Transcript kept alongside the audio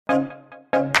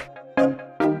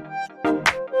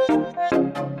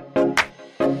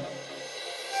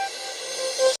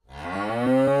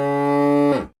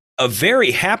A very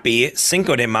happy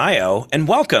Cinco de Mayo, and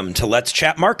welcome to Let's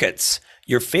Chat Markets,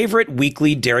 your favorite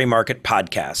weekly dairy market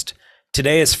podcast.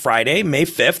 Today is Friday, May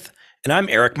 5th, and I'm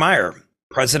Eric Meyer,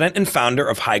 president and founder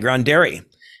of High Ground Dairy.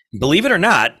 Believe it or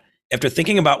not, after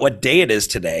thinking about what day it is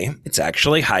today, it's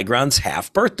actually High Ground's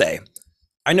half birthday.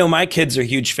 I know my kids are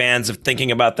huge fans of thinking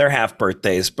about their half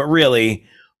birthdays, but really,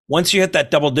 once you hit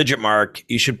that double digit mark,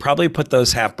 you should probably put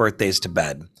those half birthdays to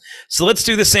bed. So let's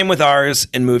do the same with ours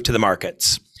and move to the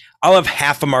markets. I'll have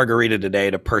half a margarita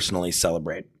today to personally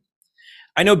celebrate.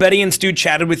 I know Betty and Stu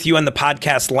chatted with you on the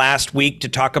podcast last week to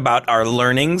talk about our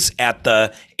learnings at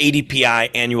the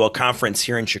ADPI annual conference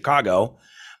here in Chicago,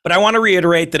 but I want to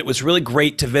reiterate that it was really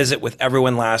great to visit with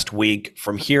everyone last week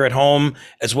from here at home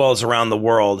as well as around the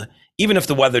world, even if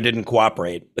the weather didn't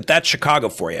cooperate, but that's Chicago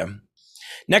for you.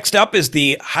 Next up is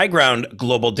the High Ground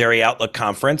Global Dairy Outlook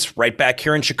Conference right back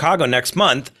here in Chicago next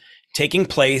month, taking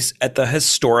place at the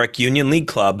historic Union League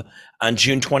Club on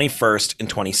June 21st and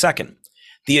 22nd.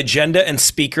 The agenda and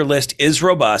speaker list is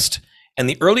robust, and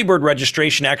the early bird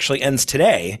registration actually ends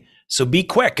today, so be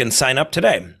quick and sign up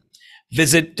today.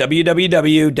 Visit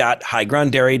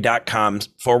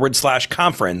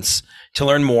www.highgrounddairy.com/conference to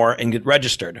learn more and get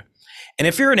registered. And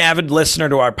if you're an avid listener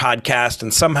to our podcast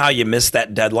and somehow you missed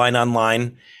that deadline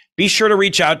online, be sure to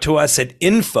reach out to us at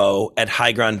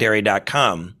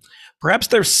info@highgrounddairy.com. Perhaps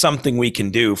there's something we can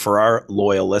do for our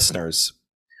loyal listeners.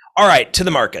 All right, to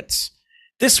the markets.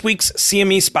 This week's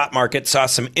CME spot market saw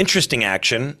some interesting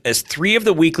action as 3 of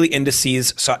the weekly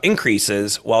indices saw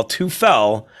increases while 2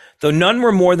 fell, though none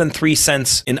were more than 3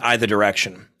 cents in either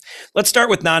direction. Let's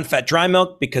start with non-fat dry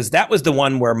milk because that was the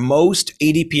one where most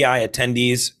ADPI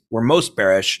attendees were most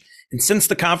bearish, and since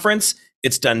the conference,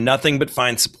 it's done nothing but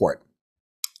find support.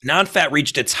 Non-fat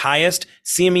reached its highest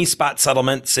CME spot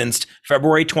settlement since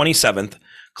February 27th,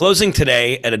 closing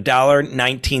today at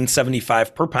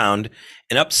 $1.1975 per pound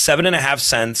and up 7.5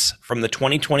 cents from the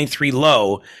 2023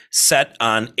 low set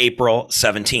on April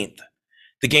 17th.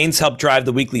 The gains helped drive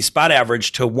the weekly spot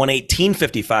average to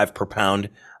 $118.55 per pound,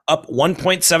 up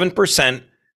 1.7%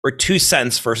 or 2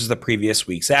 cents versus the previous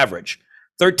week's average.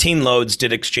 13 loads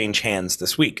did exchange hands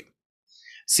this week.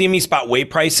 CME spot whey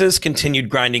prices continued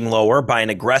grinding lower by an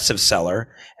aggressive seller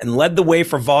and led the way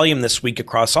for volume this week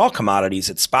across all commodities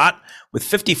at spot, with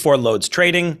 54 loads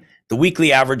trading, the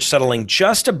weekly average settling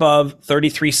just above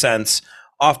 33 cents,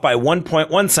 off by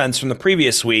 1.1 cents from the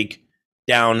previous week,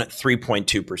 down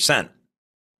 3.2%.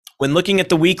 When looking at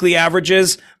the weekly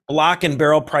averages, block and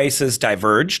barrel prices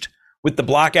diverged, with the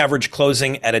block average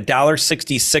closing at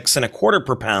 $1.6625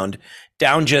 per pound,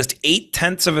 down just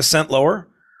 0.8 cents lower,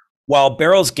 while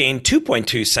barrels gained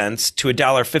 2.2 cents to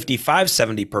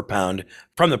 $1.5570 per pound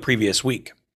from the previous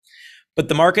week. But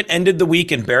the market ended the week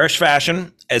in bearish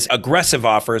fashion as aggressive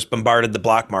offers bombarded the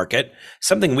block market,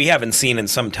 something we haven't seen in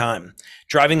some time,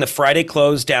 driving the Friday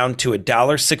close down to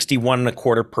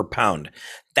 $1.6125 per pound.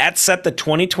 That set the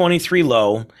 2023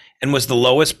 low and was the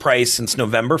lowest price since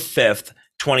November 5th,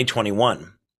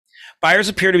 2021. Buyers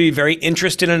appear to be very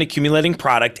interested in accumulating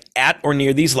product at or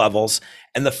near these levels,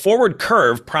 and the forward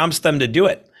curve prompts them to do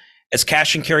it, as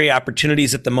cash and carry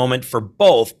opportunities at the moment for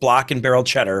both block and barrel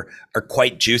cheddar are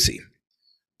quite juicy.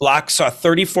 Block saw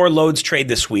 34 loads trade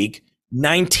this week,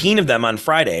 19 of them on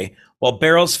Friday, while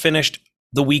barrels finished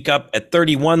the week up at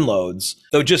 31 loads,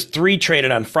 though just 3 traded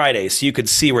on Friday, so you could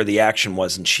see where the action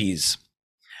was in cheese.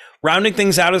 Rounding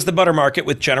things out is the butter market,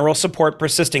 with general support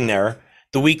persisting there.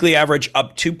 The weekly average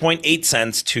up 2.8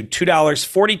 cents to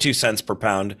 $2.42 per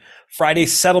pound.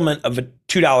 Friday's settlement of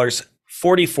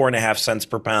 $2.44.5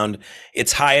 per pound,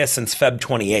 its highest since Feb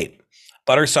 28.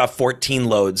 Butter saw 14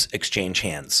 loads exchange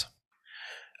hands.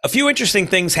 A few interesting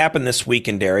things happened this week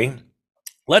in dairy.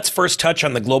 Let's first touch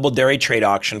on the global dairy trade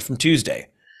auction from Tuesday.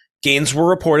 Gains were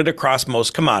reported across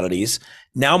most commodities,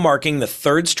 now marking the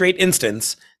 3rd straight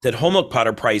instance that whole milk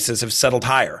powder prices have settled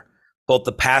higher. Both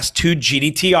the past 2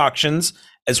 GDT auctions,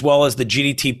 as well as the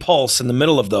GDT pulse in the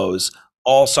middle of those,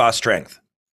 all saw strength.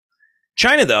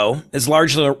 China, though, has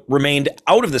largely remained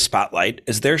out of the spotlight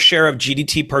as their share of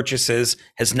GDT purchases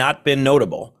has not been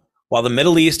notable, while the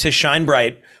Middle East has shined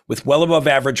bright with well above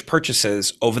average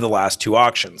purchases over the last 2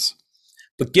 auctions.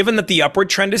 But given that the upward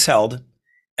trend is held,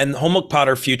 and whole milk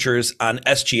powder futures on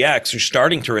SGX are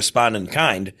starting to respond in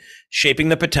kind, shaping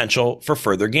the potential for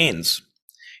further gains.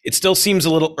 It still seems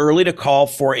a little early to call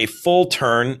for a full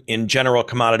turn in general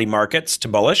commodity markets to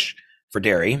bullish for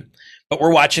dairy, but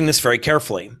we're watching this very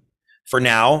carefully. For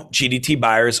now, GDT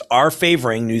buyers are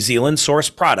favoring New Zealand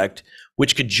sourced product,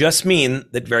 which could just mean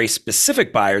that very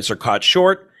specific buyers are caught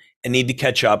short and need to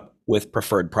catch up with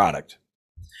preferred product.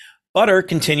 Butter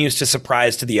continues to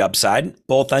surprise to the upside,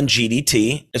 both on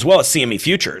GDT as well as CME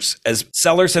futures, as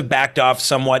sellers have backed off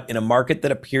somewhat in a market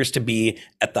that appears to be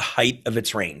at the height of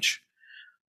its range.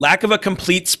 Lack of a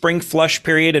complete spring flush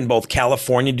period in both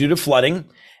California due to flooding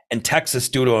and Texas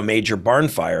due to a major barn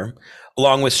fire,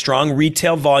 along with strong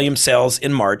retail volume sales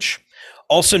in March,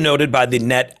 also noted by the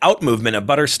net out movement of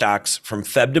butter stocks from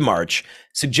Feb to March,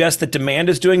 suggests that demand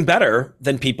is doing better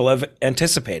than people have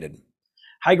anticipated.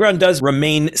 High Ground does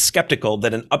remain skeptical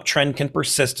that an uptrend can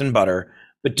persist in butter,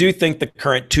 but do think the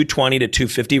current 220 to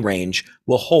 250 range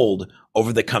will hold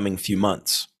over the coming few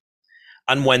months.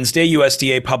 On Wednesday,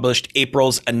 USDA published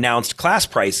April's announced class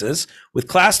prices, with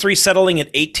Class 3 settling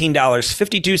at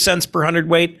 $18.52 per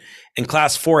hundredweight and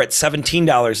Class 4 at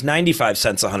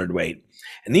 $17.95 a hundredweight.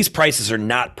 And these prices are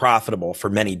not profitable for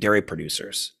many dairy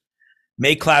producers.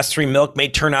 May Class 3 milk may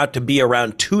turn out to be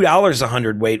around $2 a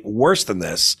hundredweight worse than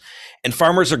this, and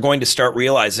farmers are going to start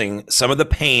realizing some of the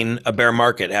pain a bear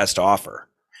market has to offer.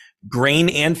 Grain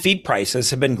and feed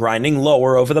prices have been grinding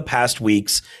lower over the past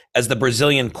weeks as the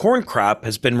Brazilian corn crop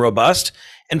has been robust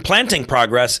and planting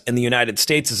progress in the United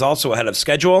States is also ahead of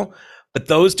schedule, but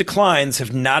those declines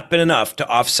have not been enough to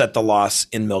offset the loss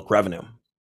in milk revenue.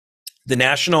 The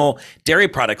National Dairy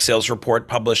Product Sales Report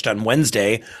published on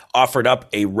Wednesday offered up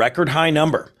a record high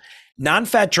number.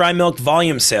 Non-fat dry milk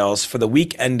volume sales for the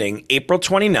week ending April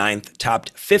 29th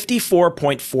topped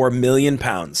 54.4 million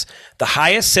pounds, the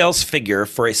highest sales figure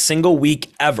for a single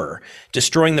week ever,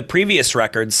 destroying the previous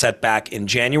record set back in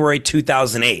January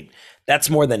 2008.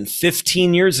 That's more than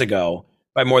 15 years ago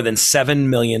by more than 7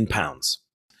 million pounds.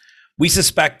 We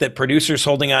suspect that producers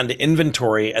holding on to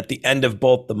inventory at the end of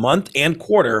both the month and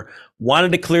quarter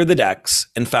wanted to clear the decks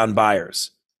and found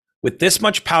buyers. With this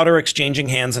much powder exchanging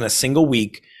hands in a single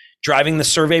week, driving the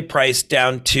survey price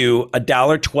down to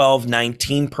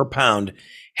 $1.1219 per pound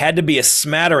had to be a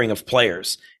smattering of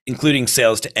players, including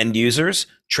sales to end users,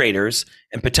 traders,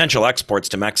 and potential exports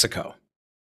to Mexico.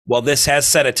 While this has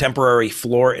set a temporary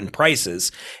floor in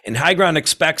prices, and High Ground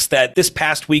expects that this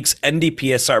past week's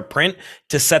NDPSR print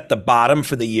to set the bottom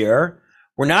for the year,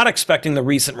 we're not expecting the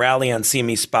recent rally on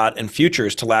CME spot and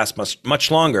futures to last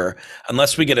much longer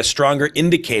unless we get a stronger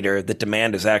indicator that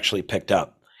demand has actually picked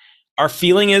up. Our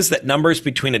feeling is that numbers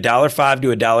between $1.05 to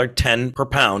 $1.10 per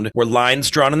pound were lines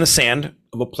drawn in the sand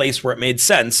of a place where it made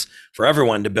sense for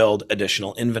everyone to build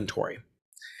additional inventory.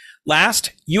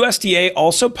 Last, USDA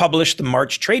also published the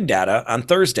March trade data on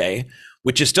Thursday,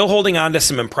 which is still holding on to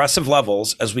some impressive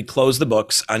levels as we close the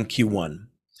books on Q1.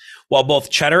 While both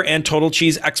cheddar and total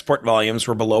cheese export volumes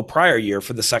were below prior year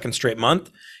for the second straight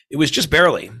month, it was just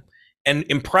barely, and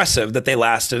impressive that they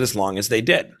lasted as long as they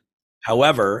did.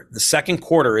 However, the second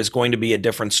quarter is going to be a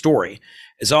different story,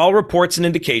 as all reports and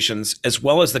indications, as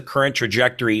well as the current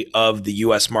trajectory of the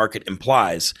U.S. market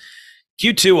implies.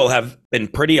 Q2 will have been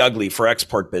pretty ugly for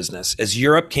export business, as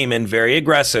Europe came in very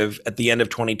aggressive at the end of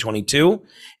 2022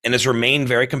 and has remained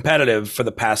very competitive for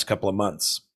the past couple of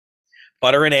months.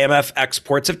 Butter and AMF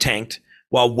exports have tanked,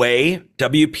 while whey,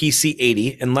 WPC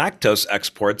 80, and lactose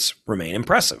exports remain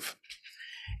impressive.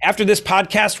 After this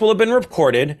podcast will have been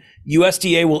recorded,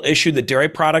 USDA will issue the Dairy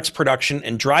Products Production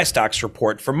and Dry Stocks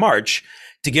Report for March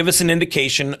to give us an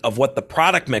indication of what the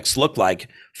product mix looked like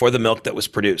for the milk that was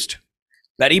produced.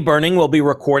 Betty Burning will be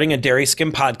recording a Dairy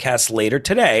Skim podcast later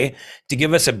today to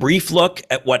give us a brief look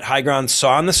at what High Ground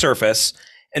saw on the surface,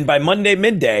 and by Monday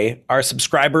midday, our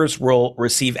subscribers will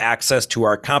receive access to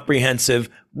our comprehensive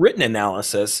written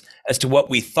analysis as to what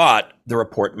we thought the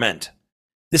report meant.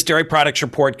 This Dairy Products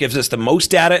Report gives us the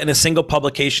most data in a single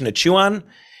publication to chew on,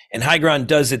 and High Ground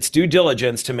does its due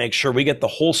diligence to make sure we get the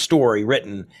whole story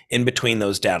written in between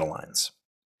those data lines.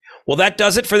 Well, that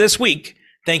does it for this week.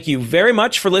 Thank you very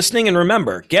much for listening, and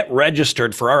remember, get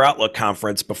registered for our Outlook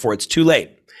conference before it's too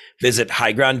late. Visit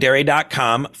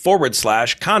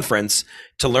highgrounddairy.com/conference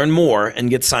to learn more and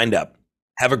get signed up.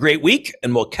 Have a great week,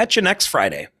 and we'll catch you next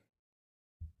Friday.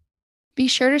 Be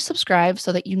sure to subscribe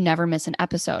so that you never miss an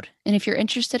episode. And if you're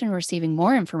interested in receiving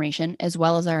more information as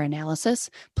well as our analysis,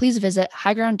 please visit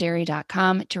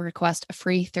highgrounddairy.com to request a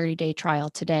free 30-day trial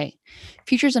today.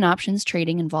 Futures and options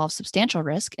trading involves substantial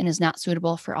risk and is not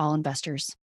suitable for all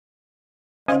investors.